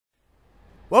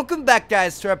Welcome back,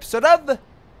 guys, to our episode of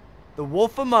The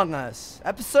Wolf Among Us,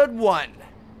 Episode 1,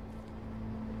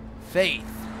 Faith.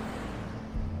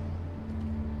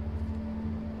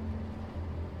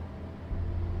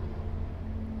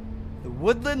 The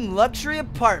Woodland Luxury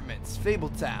Apartments,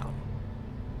 Fabletown.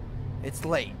 It's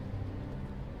late.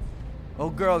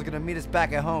 Old girl's gonna meet us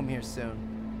back at home here soon.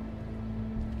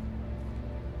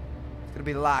 It's gonna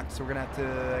be locked, so we're gonna have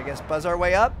to, I guess, buzz our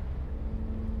way up.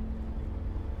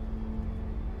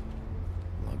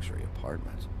 Luxury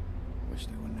apartments. Wish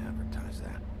they wouldn't advertise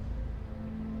that.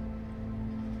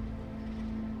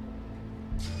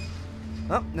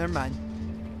 Oh, never mind.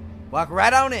 Walk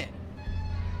right on in.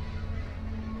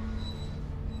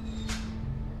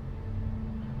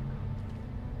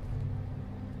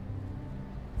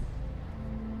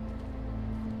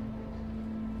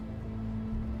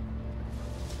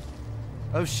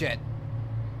 Oh shit.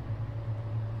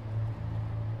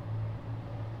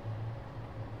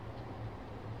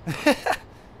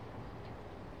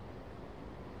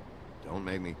 Don't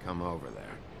make me come over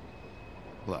there.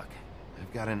 Look,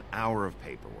 I've got an hour of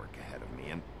paperwork ahead of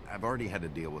me, and I've already had to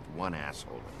deal with one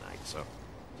asshole tonight, so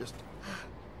just...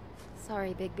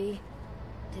 Sorry, Bigby.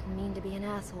 Didn't mean to be an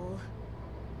asshole.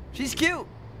 She's cute.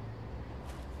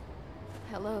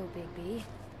 Hello, Bigby.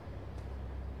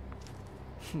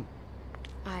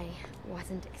 I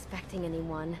wasn't expecting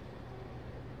anyone.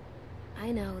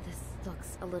 I know this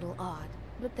looks a little odd,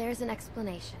 but there's an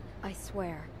explanation, I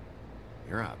swear.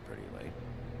 You're out pretty late.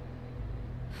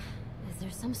 Is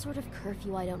there some sort of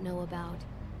curfew I don't know about?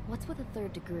 What's with a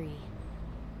third degree?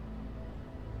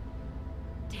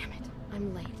 Damn it,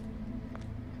 I'm late.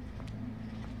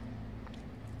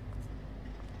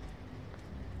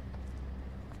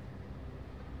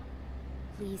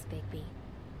 Please, Bigby.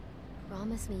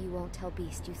 Promise me you won't tell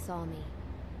Beast you saw me.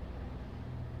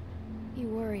 He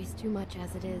worries too much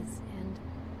as it is, and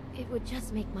it would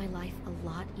just make my life a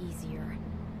lot easier.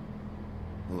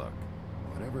 Look,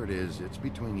 whatever it is, it's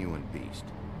between you and Beast.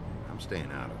 I'm staying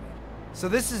out of it. So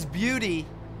this is Beauty,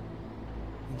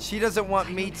 and she doesn't want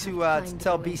I me don't to have time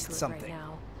tell go Beast into it something. Right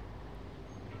now.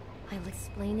 I'll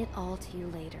explain it all to you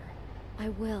later. I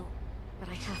will, but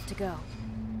I have to go.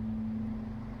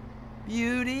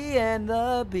 Beauty and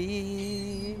the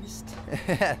Beast.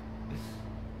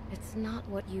 It's not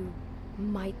what you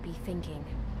might be thinking.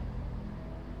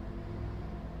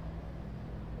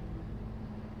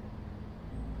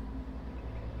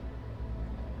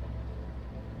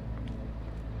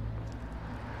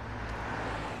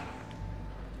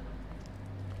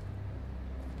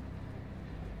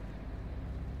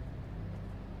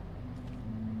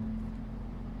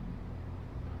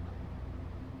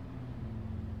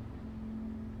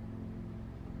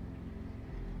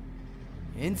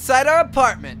 Inside our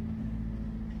apartment.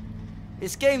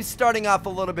 This game's starting off a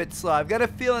little bit slow. I've got a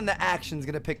feeling the action's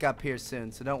gonna pick up here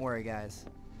soon, so don't worry, guys.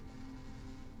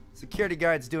 Security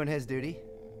guard's doing his duty.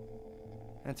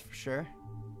 That's for sure.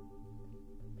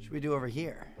 What should we do over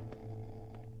here?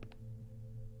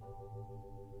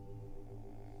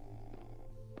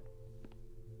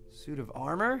 Suit of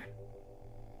armor?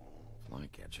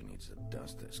 Flycatcher needs to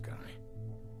dust this guy.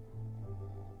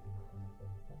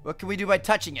 What can we do by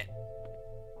touching it?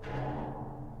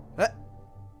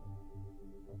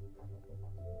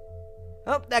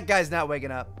 Oh, that guy's not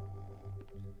waking up.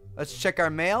 Let's check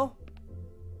our mail.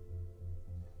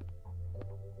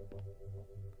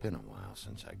 Been a while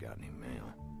since I got any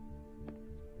mail.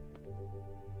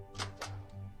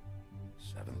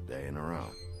 7th day in a row.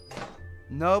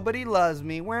 Nobody loves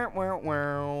me. Wah, wah,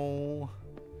 wah.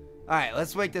 Alright,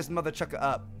 let's wake this mother chucker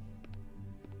up.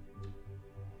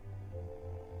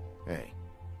 Hey,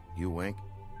 you wink?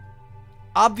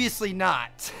 Obviously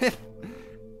not.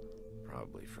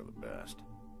 Probably for the best.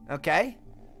 Okay.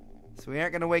 So we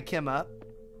aren't going to wake him up.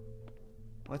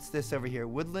 What's this over here?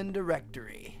 Woodland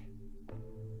Directory.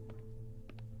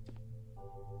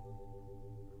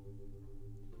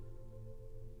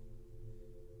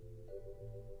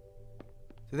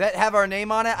 Did that have our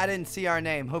name on it? I didn't see our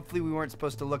name. Hopefully we weren't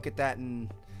supposed to look at that and...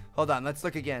 Hold on, let's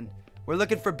look again. We're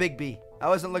looking for Bigby. I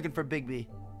wasn't looking for Bigby.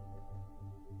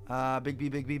 Bigby.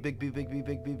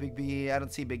 I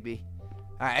don't see Bigby.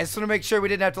 Alright, I just want to make sure we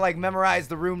didn't have to, like, memorize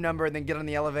the room number and then get on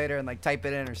the elevator and, like, type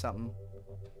it in or something.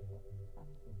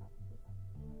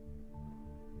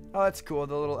 Oh, that's cool.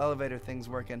 The little elevator thing's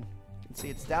working. You can see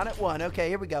it's down at 1. Okay,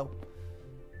 here we go.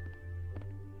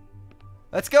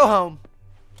 Let's go home.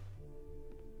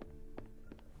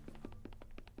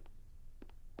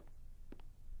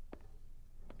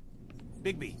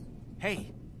 Bigby,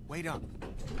 hey, wait up.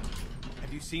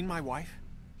 Have you seen my wife?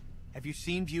 Have you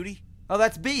seen Beauty? Oh,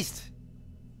 that's Beast.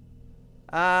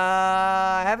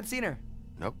 I haven't seen her.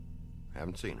 Nope.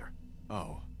 Haven't seen her.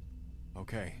 Oh.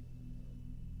 Okay.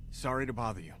 Sorry to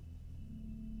bother you.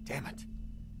 Damn it.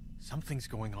 Something's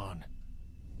going on.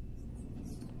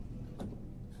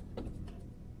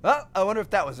 Well, I wonder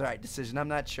if that was the right decision. I'm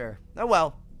not sure. Oh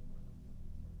well.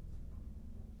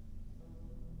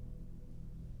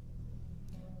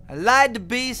 I lied to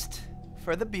Beast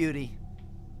for the beauty.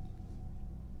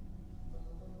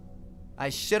 I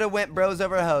should have went bros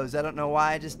over hoes. I don't know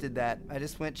why I just did that. I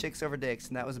just went chicks over dicks,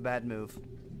 and that was a bad move.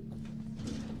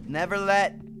 Never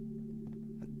let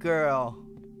a girl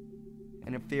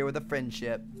interfere with a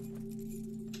friendship.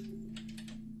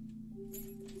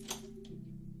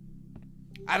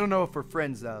 I don't know if we're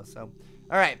friends, though, so.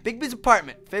 Alright, Bigby's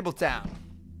apartment, Fabletown.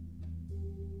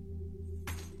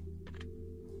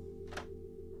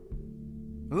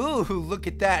 Ooh, look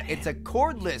at that. It's a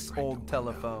cordless old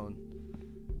telephone.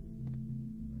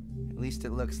 At least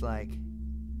it looks like.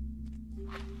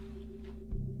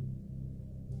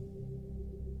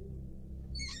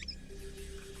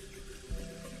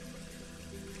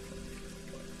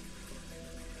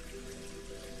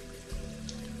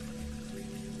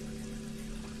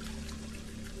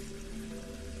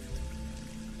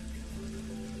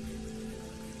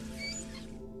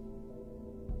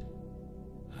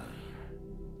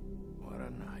 What a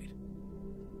night.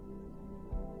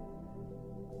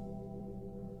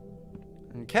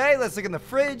 Okay, let's look in the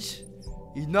fridge.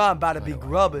 You know I'm about to be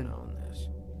grubbing. On this.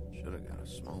 Should have got a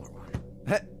smaller one.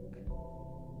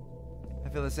 I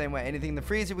feel the same way. Anything in the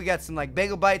freezer? We got some like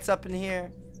bagel bites up in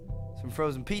here. Some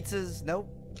frozen pizzas. Nope.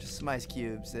 Just some ice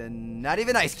cubes. And not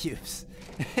even ice cubes.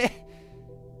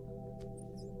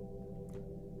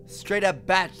 Straight up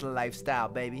bachelor lifestyle,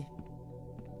 baby.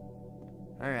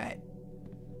 Alright.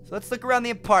 So let's look around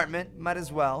the apartment. Might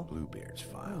as well. Bluebeard's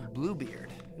Oh, file.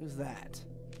 Bluebeard. Who's that?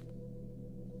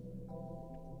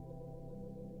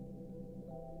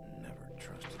 Never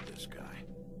trusted this guy.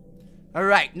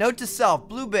 Alright, note to self.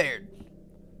 Bluebeard.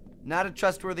 Not a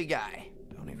trustworthy guy.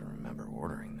 Don't even remember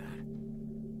ordering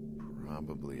that.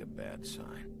 Probably a bad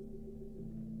sign.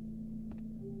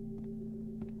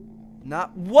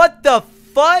 Not. What the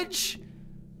fudge?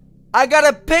 I got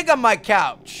a pig on my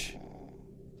couch.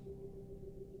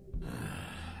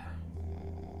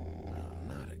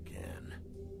 Not again.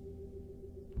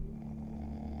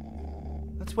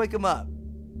 Let's wake him up.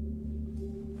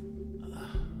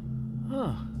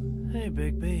 Oh, hey,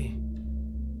 Bigby.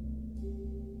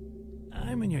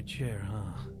 I'm in your chair,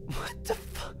 huh? What the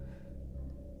fuck?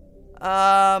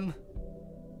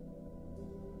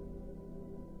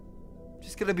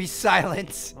 Just gonna be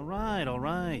silent. All right, all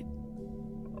right.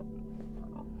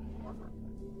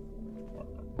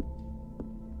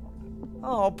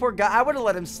 Oh, poor guy. I would have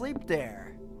let him sleep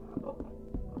there.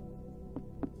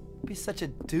 Be such a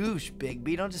douche,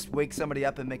 Bigby. Don't just wake somebody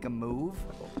up and make a move.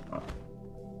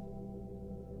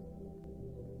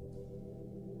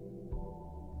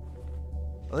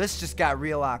 Well, this just got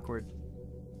real awkward.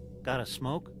 Got a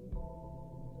smoke?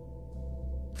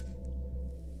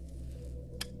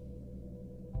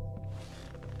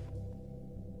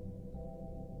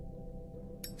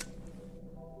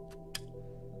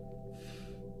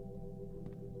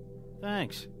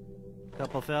 Thanks.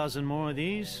 Couple thousand more of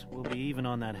these, we'll be even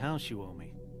on that house you owe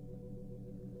me.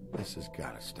 This has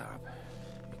gotta stop.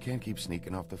 You can't keep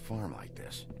sneaking off the farm like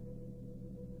this.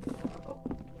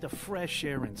 The fresh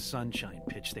air and sunshine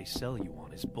pitch they sell you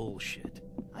on is bullshit.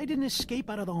 I didn't escape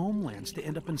out of the homelands to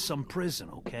end up in some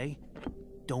prison, okay?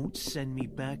 Don't send me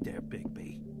back there,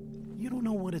 Bigby. You don't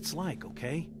know what it's like,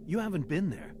 okay? You haven't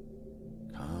been there.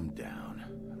 Calm down.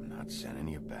 I'm not sending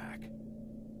you back.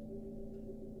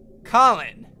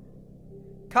 Colin.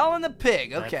 Colin the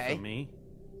pig. That Okay. for me.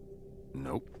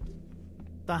 Nope.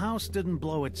 The house didn't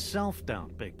blow itself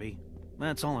down, Bigby.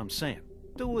 That's all I'm saying.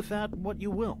 Do with that what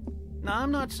you will. Now,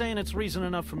 I'm not saying it's reason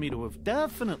enough for me to have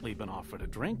definitely been offered a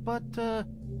drink, but,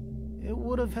 it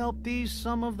would have helped ease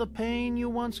some of the pain you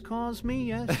once caused me,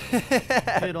 yes?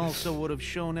 It also would have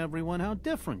shown everyone how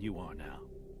different you are now.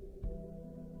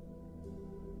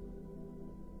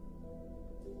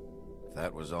 If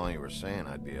that was all you were saying,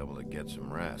 I'd be able to get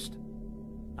some rest.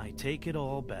 I take it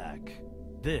all back.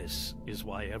 This is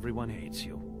why everyone hates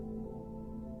you.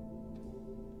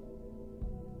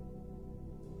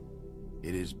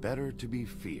 It is better to be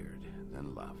feared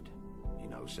than loved. You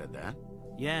know who said that?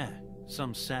 Yeah,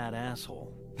 some sad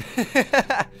asshole.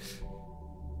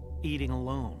 Eating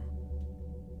alone.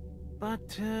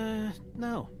 But,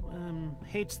 no,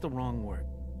 hate's the wrong word.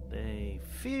 They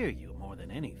fear you more than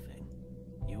anything.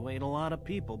 You ate a lot of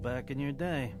people back in your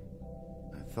day.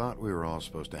 I thought we were all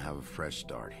supposed to have a fresh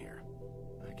start here.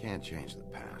 I can't change the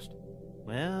past.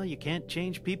 Well, you can't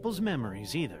change people's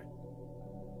memories either.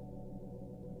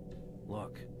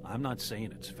 Look, I'm not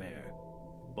saying it's fair,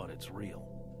 but it's real.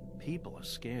 People are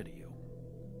scared of you.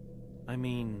 I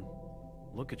mean,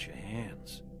 look at your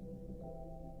hands.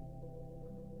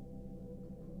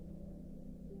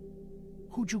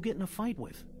 Who'd you get in a fight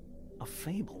with? A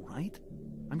Fable, right?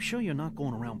 I'm sure you're not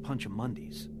going around punching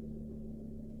Mondays.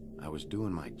 I was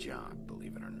doing my job,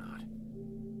 believe it or not.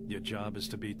 Your job is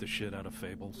to beat the shit out of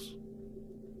Fables?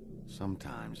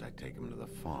 Sometimes I take him to the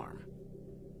farm.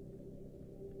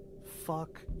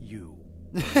 Fuck you.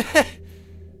 I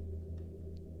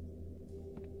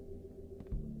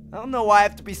don't know why I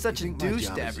have to be such a You think my douche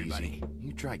job to is everybody. easy?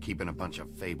 You try keeping a bunch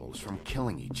of Fables from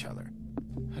killing each other.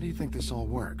 How do you think this all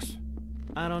works?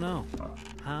 I don't know.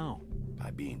 How?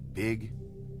 By being big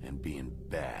and being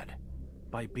bad.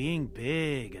 By being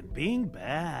big and being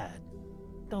bad.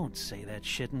 Don't say that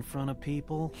shit in front of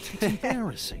people. It's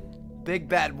embarrassing. Big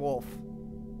bad wolf.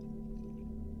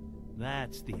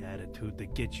 That's the attitude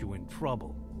that gets you in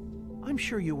trouble. I'm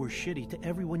sure you were shitty to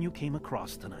everyone you came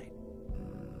across tonight.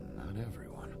 Not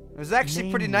everyone. It was actually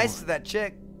Name pretty nice one. to that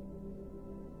chick.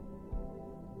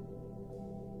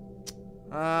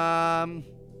 I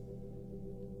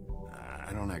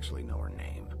don't actually know her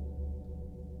name.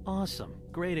 Awesome.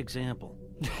 Great example.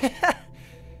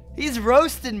 He's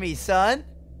roasting me, son.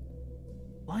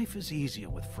 Life is easier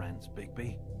with friends,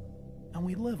 Bigby. And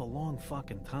we live a long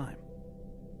fucking time.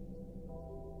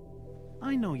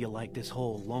 I know you like this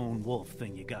whole lone wolf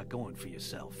thing you got going for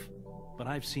yourself. But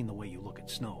I've seen the way you look at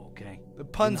Snow, okay? The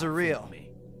puns You're are not real. fooling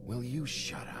me. Will you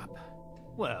shut up?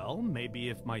 Well, maybe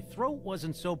if my throat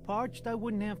wasn't so parched, I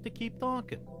wouldn't have to keep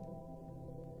talking.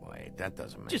 Wait, that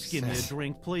doesn't make Just sense. give me a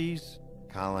drink, please.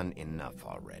 Colin, enough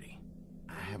already.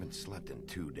 I haven't slept in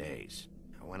 2 days.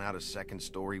 I went out a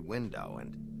second-story window,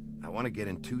 and I want to get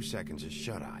in 2 seconds of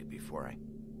shut-eye before I...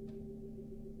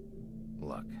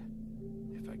 Look,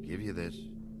 if I give you this,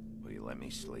 will you let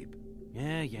me sleep?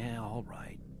 Yeah, all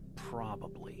right.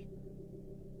 Probably.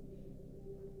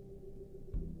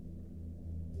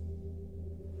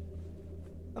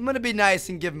 I'm gonna be nice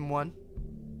and give him one.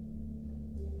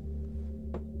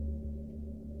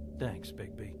 Thanks,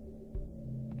 Bigby.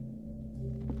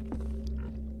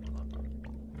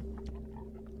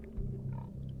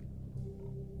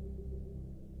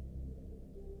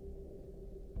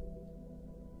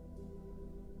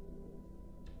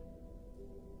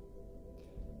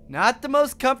 Not the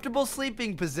most comfortable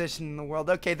sleeping position in the world.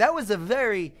 Okay, that was a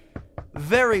very,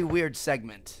 very weird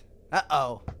segment.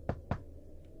 Uh-oh.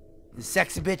 Is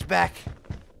sexy bitch back?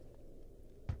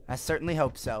 I certainly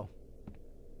hope so.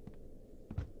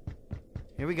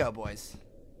 Here we go, boys.